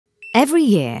Every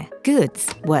year,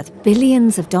 goods worth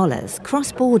billions of dollars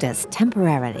cross borders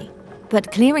temporarily.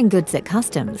 But clearing goods at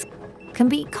customs can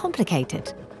be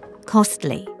complicated,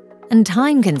 costly, and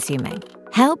time-consuming.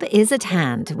 Help is at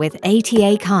hand with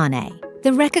ATA Carnet,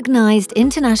 the recognized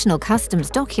international customs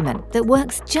document that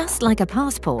works just like a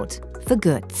passport for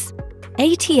goods.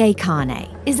 ATA Carnet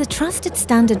is a trusted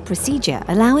standard procedure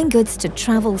allowing goods to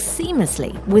travel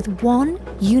seamlessly with one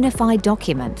unified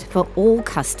document for all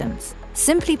customs.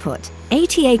 Simply put,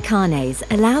 ATA Carnets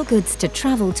allow goods to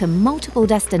travel to multiple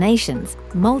destinations,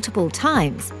 multiple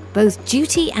times, both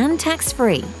duty and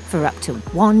tax-free, for up to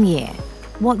 1 year.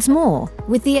 What's more,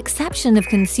 with the exception of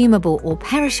consumable or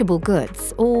perishable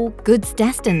goods, or goods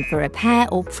destined for repair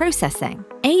or processing,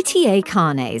 ATA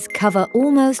Carnets cover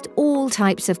almost all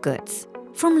types of goods,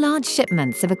 from large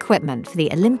shipments of equipment for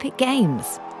the Olympic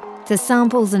Games, to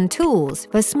samples and tools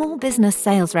for small business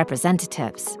sales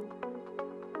representatives.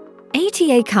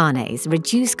 ATA Carnets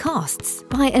reduce costs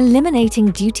by eliminating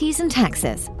duties and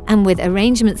taxes, and with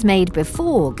arrangements made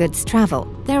before goods travel,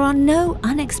 there are no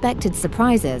unexpected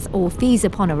surprises or fees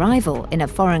upon arrival in a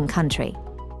foreign country.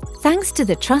 Thanks to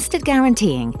the trusted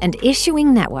guaranteeing and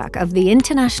issuing network of the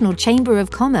International Chamber of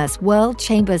Commerce World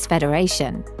Chambers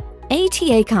Federation,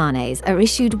 ATA Carnets are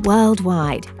issued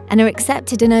worldwide and are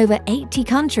accepted in over 80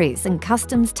 countries and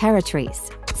customs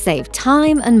territories. Save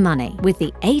time and money with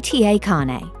the ATA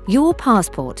Carnet, your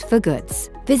passport for goods.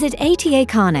 Visit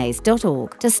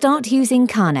atacarnets.org to start using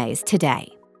Carnets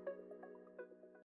today.